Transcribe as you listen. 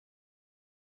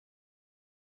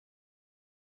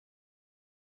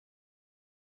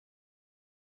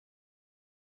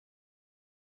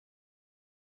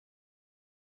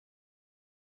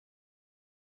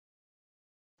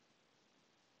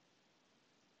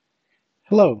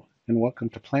Hello, and welcome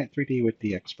to Plant 3D with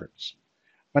the Experts.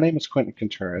 My name is Quentin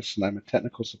Contreras, and I'm a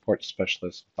technical support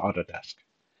specialist with Autodesk.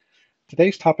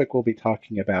 Today's topic we'll be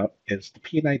talking about is the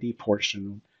P&ID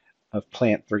portion of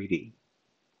Plant 3D.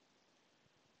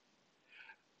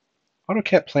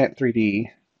 AutoCAD Plant 3D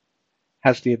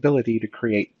has the ability to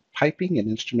create piping and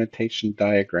instrumentation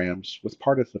diagrams with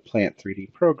part of the Plant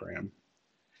 3D program.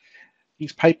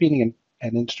 These piping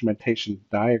and instrumentation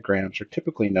diagrams are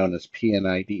typically known as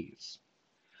P&IDs.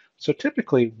 So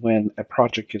typically when a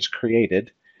project is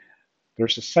created,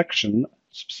 there's a section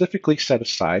specifically set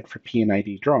aside for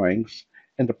P&ID drawings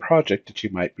in the project that you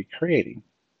might be creating.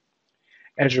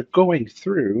 As you're going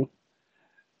through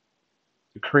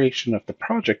the creation of the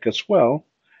project as well,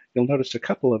 you'll notice a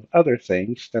couple of other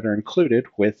things that are included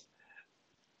with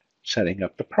setting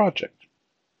up the project.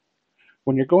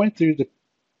 When you're going through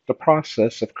the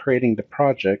process of creating the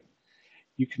project,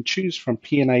 you can choose from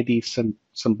P&ID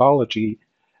symbology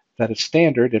that is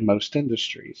standard in most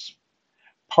industries.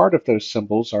 Part of those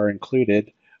symbols are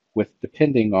included with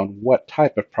depending on what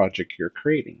type of project you're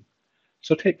creating.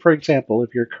 So take, for example,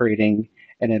 if you're creating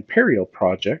an imperial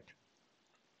project,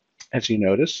 as you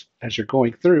notice, as you're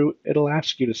going through, it'll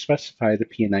ask you to specify the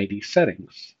P&ID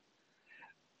settings.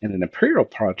 In an imperial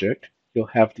project, you'll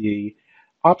have the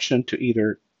option to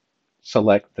either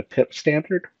select the PIP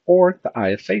standard or the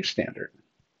ISA standard.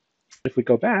 If we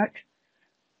go back,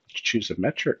 choose a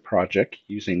metric project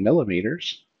using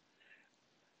millimeters.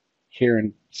 Here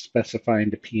in specifying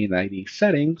the P&ID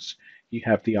settings, you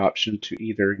have the option to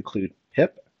either include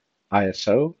PIP,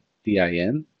 ISO,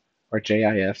 DIN, or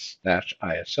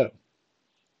JIS-ISO.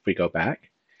 If we go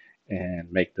back and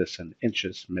make this an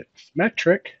inches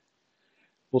metric,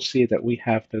 we'll see that we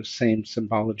have those same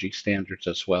symbology standards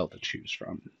as well to choose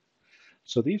from.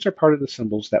 So these are part of the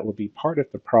symbols that will be part of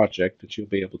the project that you'll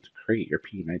be able to create your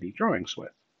P&ID drawings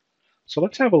with. So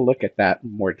let's have a look at that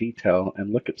in more detail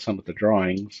and look at some of the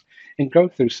drawings and go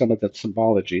through some of the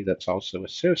symbology that's also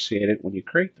associated when you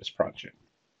create this project.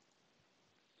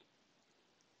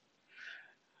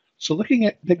 So looking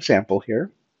at an example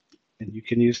here, and you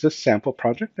can use this sample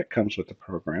project that comes with the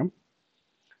program.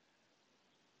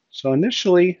 So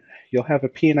initially, you'll have a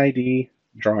P&ID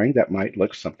drawing that might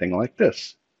look something like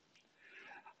this.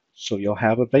 So you'll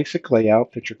have a basic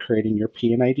layout that you're creating your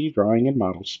P&ID drawing in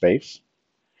model space.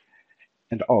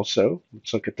 And also,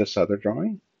 let's look at this other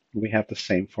drawing. We have the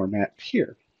same format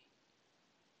here.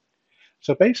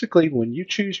 So basically, when you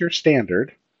choose your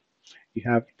standard, you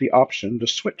have the option to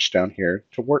switch down here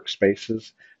to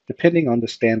workspaces depending on the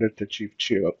standard that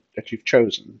you've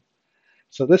chosen.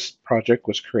 So this project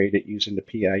was created using the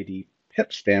P&ID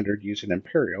PIP standard using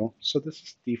Imperial, so this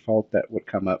is the default that would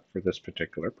come up for this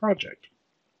particular project.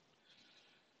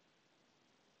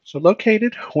 So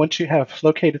once you have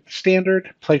located the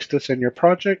standard, placed this in your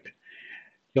project,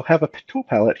 you'll have a tool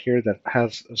palette here that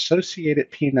has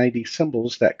associated P&ID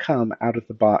symbols that come out of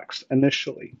the box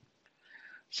initially.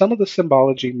 Some of the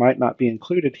symbology might not be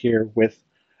included here with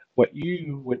what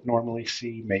you would normally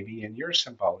see maybe in your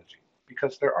symbology,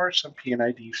 because there are some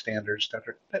P&ID standards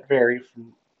that vary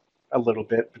from a little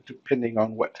bit, depending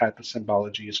on what type of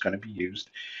symbology is going to be used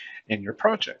in your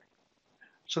project.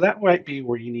 So that might be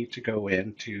where you need to go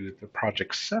into the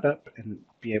project setup and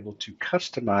be able to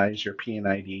customize your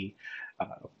P&ID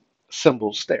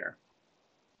symbols there.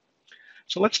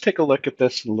 So let's take a look at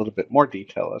this in a little bit more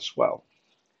detail as well.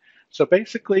 So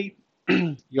basically,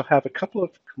 you'll have a couple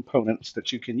of components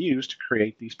that you can use to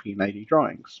create these P&ID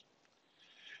drawings.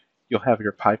 You'll have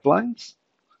your pipelines,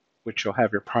 which you'll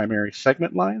have your primary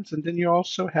segment lines, and then you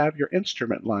also have your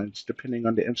instrument lines, depending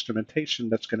on the instrumentation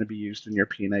that's going to be used in your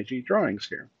P&ID drawings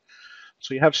here.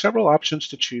 So you have several options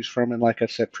to choose from, and like I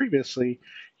said previously,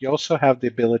 you also have the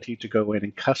ability to go in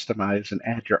and customize and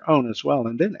add your own as well,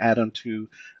 and then add them to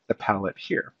the palette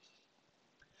here.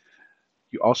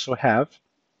 You also have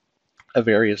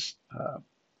various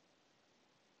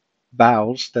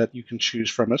valves that you can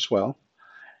choose from as well,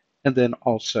 and then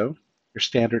also your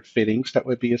standard fittings that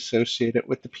would be associated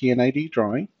with the P&ID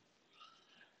drawing.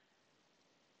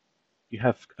 You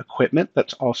have equipment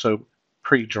that's also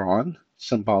pre-drawn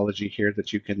symbology here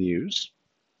that you can use.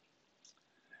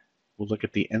 We'll look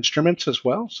at the instruments as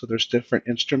well. So there's different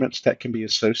instruments that can be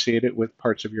associated with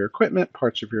parts of your equipment,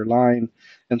 parts of your line,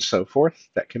 and so forth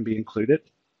that can be included.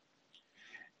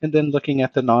 And then looking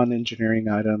at the non-engineering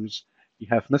items, you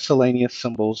have miscellaneous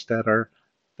symbols that are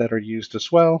used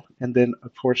as well. And then,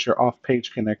 of course, your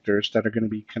off-page connectors that are going to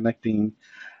be connecting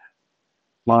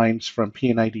lines from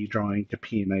P&ID drawing to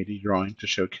P&ID drawing to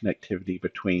show connectivity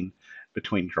between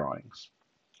drawings.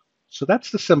 So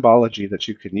that's the symbology that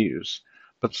you can use.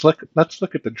 But let's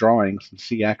look at the drawings and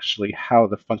see actually how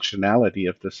the functionality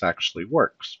of this actually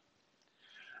works.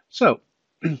 So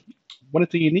one of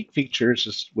the unique features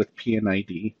is with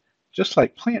P&ID, just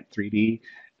like Plant 3D,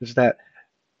 is that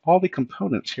all the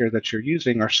components here that you're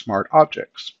using are smart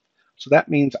objects. So that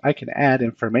means I can add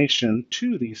information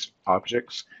to these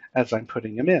objects as I'm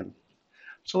putting them in.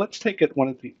 So let's take a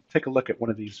look at one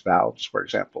of these valves, for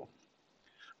example.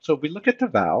 So if we look at the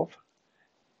valve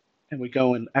and we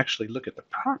go and actually look at the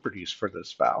properties for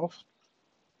this valve,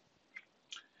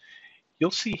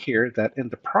 you'll see here that in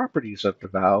the properties of the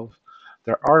valve,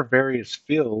 there are various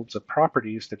fields of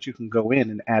properties that you can go in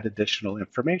and add additional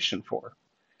information for.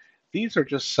 These are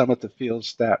just some of the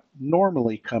fields that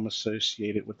normally come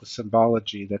associated with the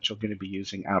symbology that you're going to be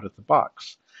using out of the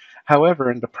box. However,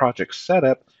 in the project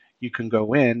setup, you can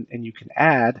go in and you can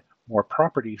add more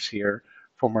properties here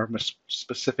for more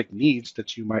specific needs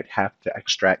that you might have to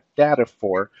extract data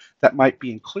for that might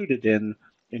be included in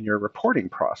your reporting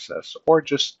process, or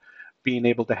just being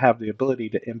able to have the ability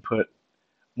to input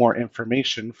more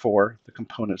information for the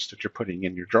components that you're putting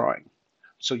in your drawing.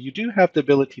 So you do have the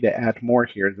ability to add more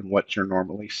here than what you're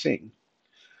normally seeing.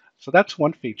 So that's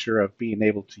one feature of being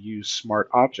able to use smart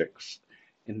objects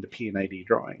in the P&ID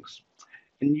drawings.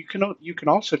 And you can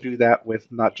also do that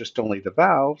with not just only the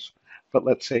valves, but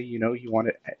let's say you want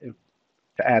to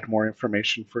add more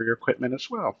information for your equipment as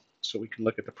well. So we can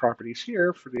look at the properties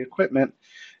here for the equipment,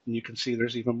 and you can see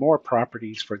there's even more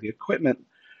properties for the equipment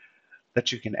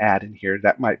that you can add in here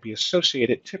that might be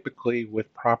associated typically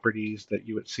with properties that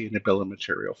you would see in the bill of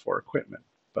material for equipment.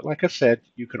 But like I said,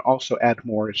 you can also add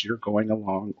more as you're going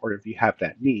along, or if you have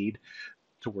that need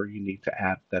to where you need to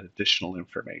add that additional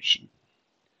information.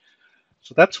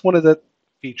 So that's one of the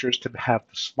features, to have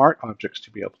the smart objects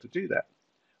to be able to do that.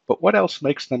 But what else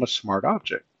makes them a smart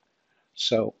object?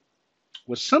 So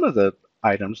with some of the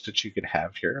items that you could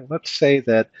have here, let's say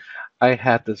that I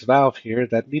had this valve here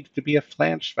that needed to be a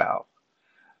flange valve.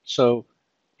 So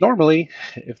normally,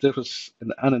 if this was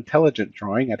an unintelligent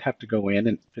drawing, I'd have to go in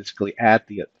and physically add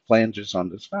the flanges on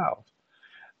this valve.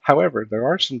 However, there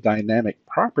are some dynamic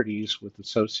properties with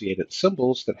associated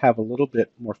symbols that have a little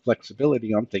bit more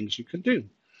flexibility on things you can do.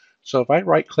 So if I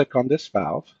right-click on this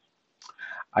valve,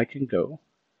 I can go,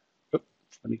 let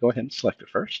me go ahead and select it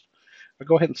first. I'll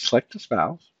go ahead and select this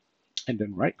valve and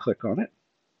then right-click on it.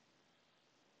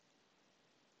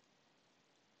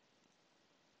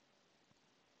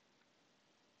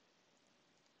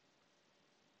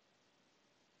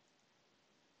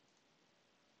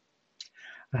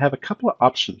 I have a couple of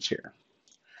options here.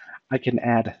 I can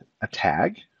add a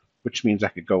tag, which means I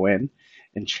could go in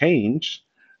and change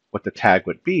what the tag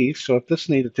would be. So if this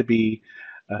needed to be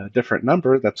a different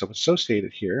number that's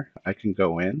associated here, I can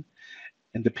go in,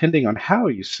 and depending on how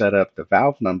you set up the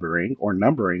valve numbering or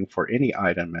numbering for any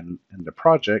item in the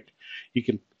project, you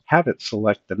can have it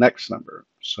select the next number.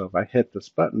 So if I hit this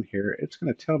button here, it's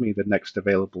going to tell me the next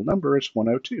available number is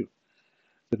 102.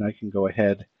 Then I can go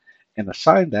ahead and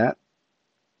assign that,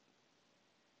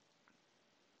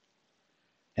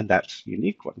 and that's a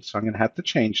unique one. So I'm going to have to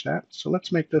change that. So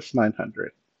let's make this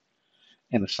 900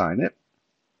 and assign it.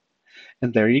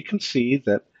 And there you can see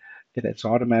that it has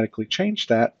automatically changed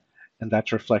that, and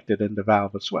that's reflected in the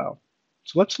valve as well.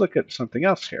 So let's look at something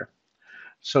else here.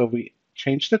 So we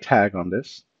changed the tag on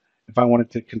this. If I wanted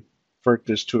to convert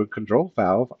this to a control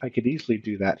valve, I could easily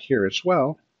do that here as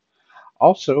well.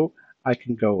 Also, I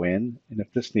can go in, and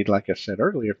if this need, like I said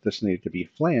earlier, if this needed to be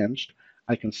flanged,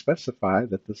 I can specify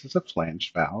that this is a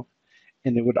flange valve,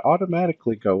 and it would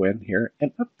automatically go in here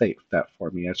and update that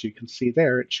for me. As you can see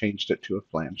there, it changed it to a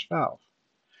flange valve.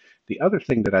 The other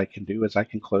thing that I can do is I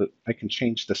can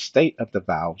change the state of the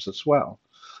valves as well.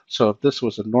 So if this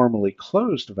was a normally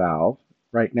closed valve,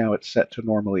 right now it's set to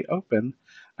normally open,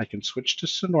 I can switch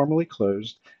to normally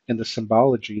closed, and the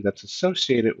symbology that's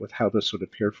associated with how this would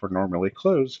appear for normally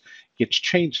closed gets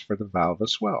changed for the valve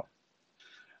as well.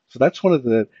 So that's one of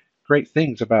the great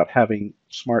things about having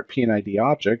smart P&ID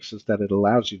objects, is that it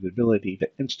allows you the ability to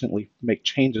instantly make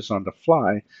changes on the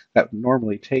fly that would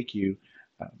normally take you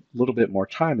a little bit more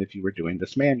time if you were doing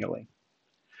this manually.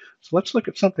 So let's look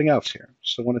at something else here.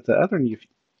 So one of the other new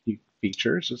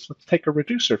features is, let's take a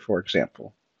reducer, for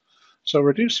example. So a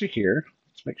reducer here,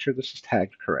 let's make sure this is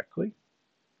tagged correctly.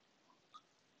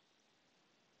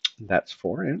 That's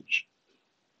 4-inch.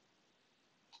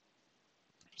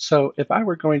 So if I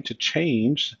were going to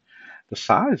change the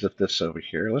size of this over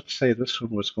here, let's say this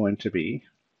one was going to be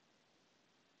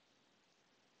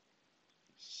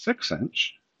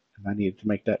 6-inch, and I needed to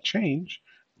make that change,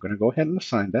 I'm going to go ahead and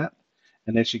assign that.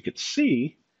 And as you can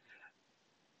see,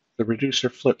 the reducer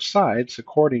flips sides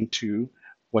according to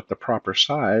what the proper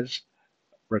size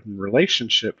in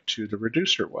relationship to the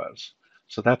reducer was.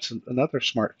 So that's another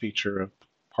smart feature of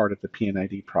part of the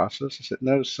P&ID process, is it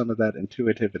knows some of that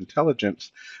intuitive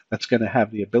intelligence that's going to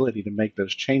have the ability to make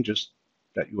those changes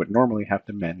that you would normally have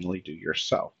to manually do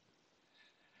yourself.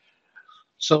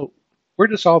 So where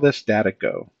does all this data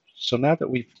go? So now that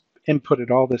we've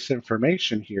inputted all this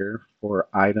information here for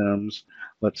items,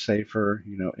 let's say for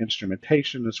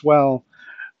instrumentation as well,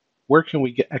 where can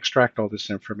we extract all this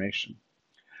information?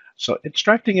 So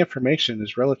extracting information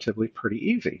is relatively pretty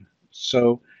easy.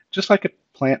 So just like a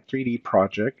Plant 3D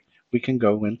project, we can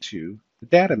go into the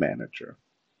Data Manager.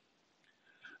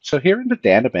 So here in the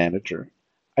Data Manager,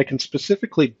 I can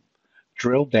specifically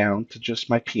drill down to just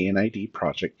my P&ID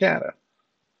project data.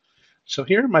 So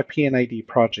here in my P&ID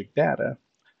project data,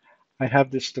 I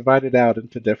have this divided out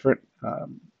into different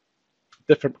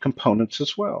components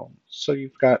as well. So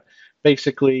you've got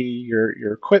basically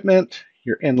your equipment,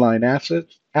 your inline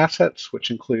assets,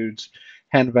 which includes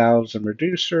hand valves and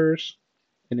reducers,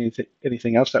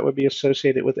 anything else that would be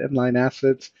associated with inline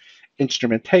assets,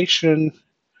 instrumentation,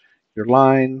 your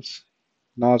lines,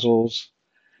 nozzles,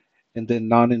 and then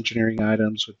non-engineering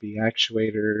items would be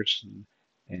actuators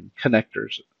and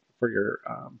connectors for your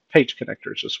page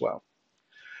connectors as well.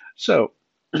 So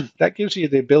that gives you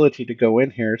the ability to go in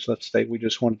here. So let's say we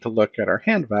just wanted to look at our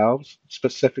hand valves,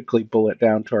 specifically bullet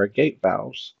down to our gate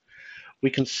valves. We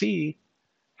can see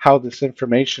how this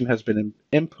information has been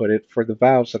inputted for the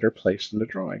valves that are placed in the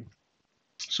drawing.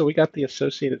 So we got the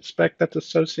associated spec that's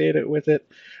associated with it.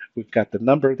 We've got the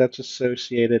number that's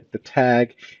associated, the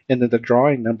tag, and then the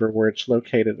drawing number where it's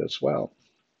located as well.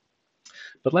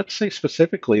 But let's say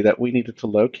specifically that we needed to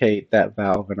locate that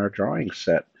valve in our drawing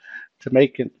set to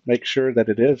make sure that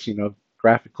it is,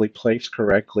 graphically placed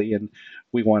correctly, and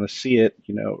we want to see it,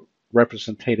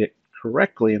 represented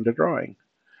correctly in the drawing.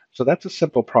 So that's a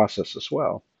simple process as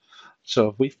well. So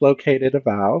if we've located a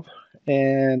valve,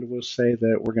 and we'll say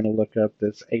that we're going to look up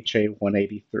this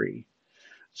HA183.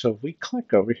 So if we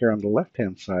click over here on the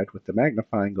left-hand side with the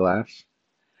magnifying glass,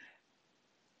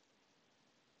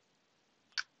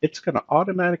 it's going to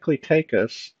automatically take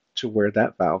us to where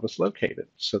that valve is located.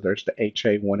 So there's the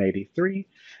HA183,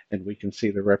 and we can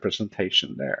see the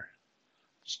representation there.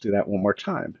 Let's do that one more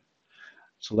time.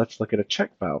 So let's look at a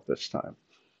check valve this time.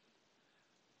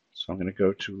 So I'm going to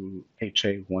go to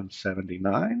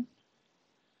HA179,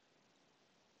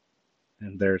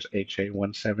 and there's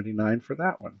HA179 for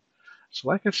that one. So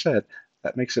like I said,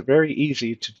 that makes it very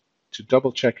easy to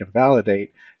double check and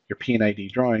validate your P&ID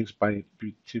drawings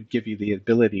to give you the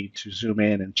ability to zoom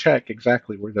in and check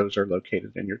exactly where those are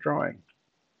located in your drawing.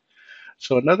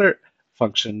 So another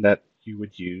function that you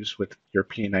would use with your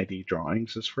P&ID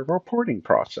drawings is for reporting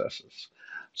processes.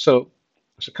 So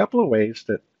there's a couple of ways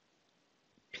that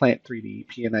Plant 3D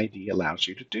P&ID allows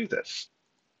you to do this.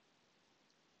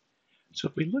 So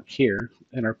if we look here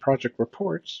in our project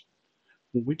reports,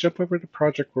 when we jump over to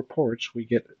project reports, we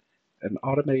get an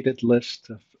automated list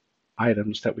of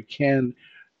items that we can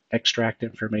extract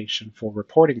information for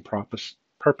reporting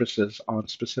purposes on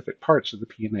specific parts of the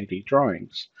P&ID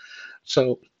drawings.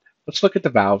 So let's look at the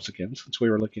valves again, since we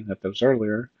were looking at those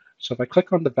earlier. So if I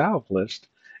click on the valve list,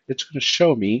 it's going to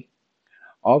show me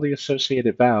all the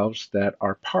associated valves that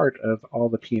are part of all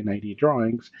the P&ID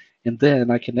drawings, and then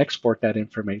I can export that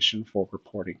information for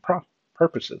reporting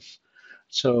purposes.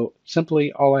 So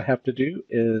simply all I have to do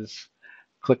is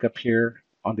click up here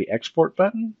on the export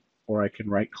button, or I can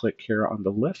right click here on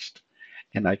the list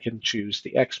and I can choose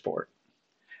the export.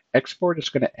 Export is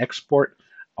going to export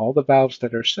all the valves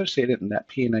that are associated in that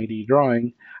P&ID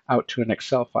drawing out to an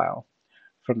Excel file.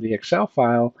 From the Excel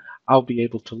file, I'll be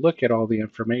able to look at all the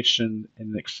information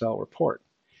in an Excel report.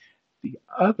 The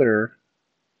other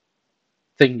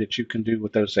thing that you can do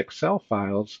with those Excel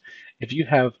files, if you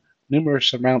have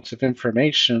numerous amounts of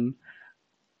information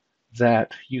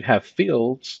that you have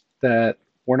fields that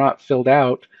were not filled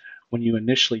out when you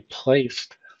initially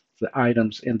placed the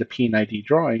items in the P&ID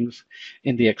drawings,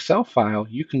 in the Excel file,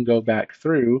 you can go back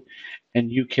through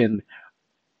and you can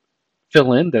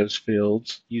fill in those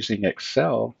fields using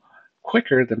Excel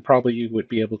quicker than probably you would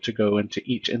be able to go into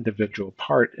each individual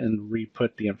part and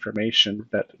re-put the information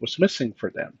that was missing for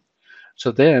them.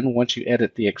 So then once you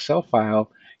edit the Excel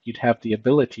file, you'd have the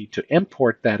ability to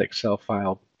import that Excel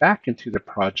file back into the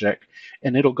project,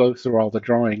 and it'll go through all the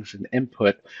drawings and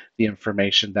input the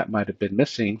information that might have been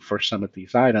missing for some of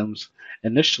these items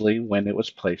initially when it was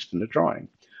placed in the drawing.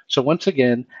 So once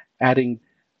again, giving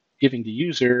the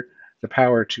user the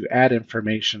power to add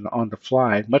information on the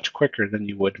fly much quicker than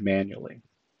you would manually.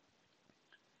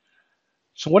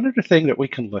 So one other thing that we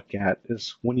can look at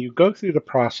is when you go through the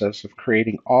process of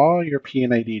creating all your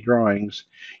P&ID drawings,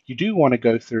 you do want to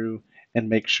go through and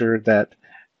make sure that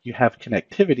you have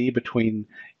connectivity between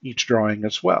each drawing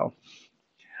as well.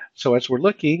 So as we're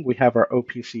looking, we have our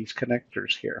OPCs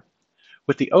connectors here.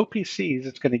 With the OPCs,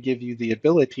 it's going to give you the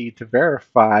ability to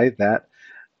verify that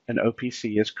an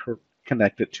OPC is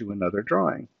connected to another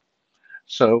drawing.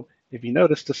 So if you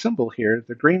notice the symbol here,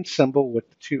 the green symbol with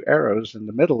the two arrows in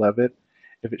the middle of it,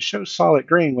 if it shows solid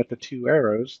green with the two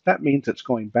arrows, that means it's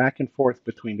going back and forth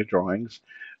between the drawings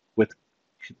with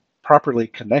properly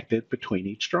connected between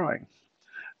each drawing.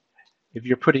 If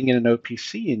you're putting in an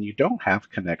OPC and you don't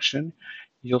have connection,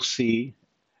 you'll see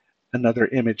another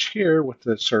image here with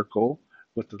the circle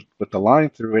with the line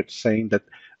through it saying that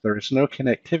there is no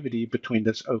connectivity between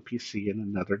this OPC and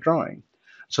another drawing.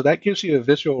 So that gives you a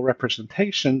visual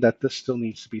representation that this still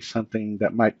needs to be something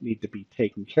that might need to be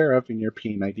taken care of in your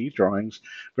P&ID drawings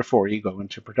before you go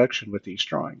into production with these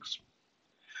drawings.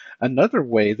 Another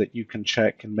way that you can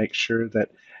check and make sure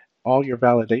that all your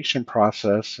validation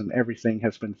process and everything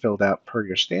has been filled out per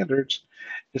your standards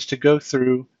is to go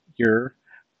through your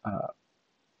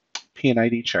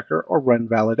P&ID checker or run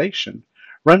validation.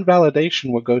 Run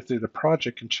validation will go through the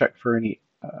project and check for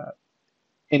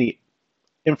any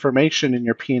information in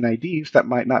your P&IDs that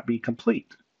might not be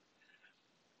complete.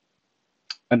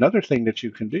 Another thing that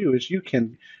you can do is you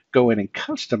can go in and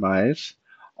customize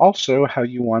also how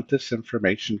you want this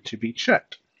information to be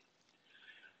checked.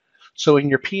 So in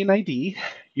your P&ID,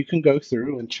 you can go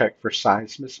through and check for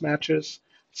size mismatches,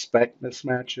 spec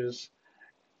mismatches,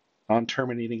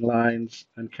 non-terminating lines,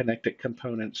 unconnected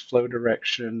components, flow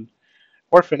direction,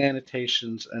 orphan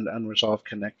annotations, and unresolved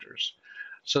connectors.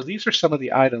 So these are some of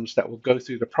the items that will go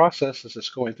through the process as it's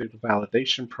going through the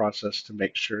validation process to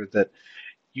make sure that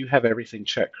you have everything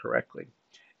checked correctly.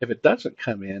 If it doesn't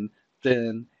come in,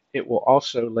 then it will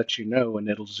also let you know and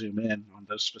it'll zoom in on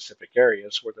those specific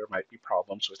areas where there might be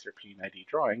problems with your P&ID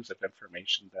drawings of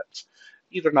information that's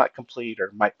either not complete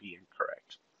or might be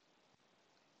incorrect.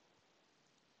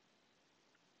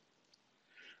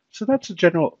 So that's a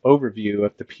general overview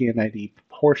of the P&ID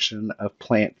portion of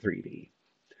Plant 3D.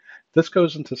 This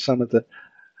goes into some of the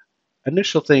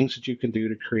initial things that you can do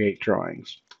to create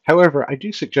drawings. However, I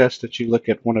do suggest that you look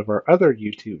at one of our other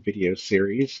YouTube video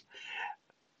series.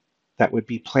 That would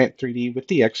be Plant 3D with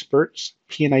the Experts,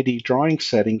 P&ID Drawing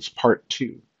Settings Part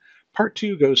 2. Part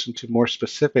 2 goes into more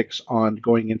specifics on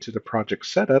going into the project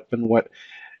setup and what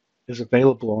is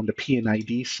available on the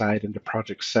P&ID side in the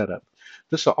project setup.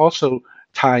 This will also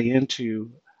tie into,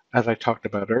 as I talked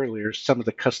about earlier, some of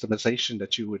the customization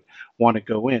that you would want to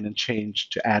go in and change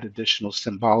to add additional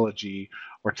symbology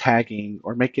or tagging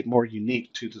or make it more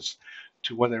unique to this,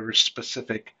 to whatever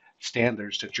specific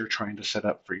standards that you're trying to set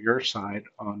up for your side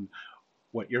on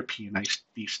what your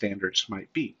P&ID standards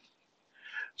might be.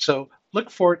 So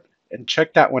look for it and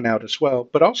check that one out as well,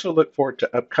 but also look forward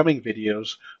to upcoming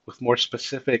videos with more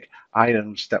specific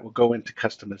items that will go into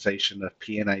customization of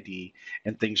P&ID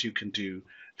and things you can do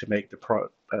to make the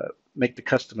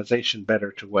customization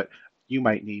better to what you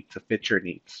might need to fit your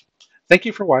needs. Thank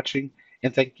you for watching,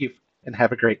 and thank you, and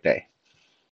have a great day.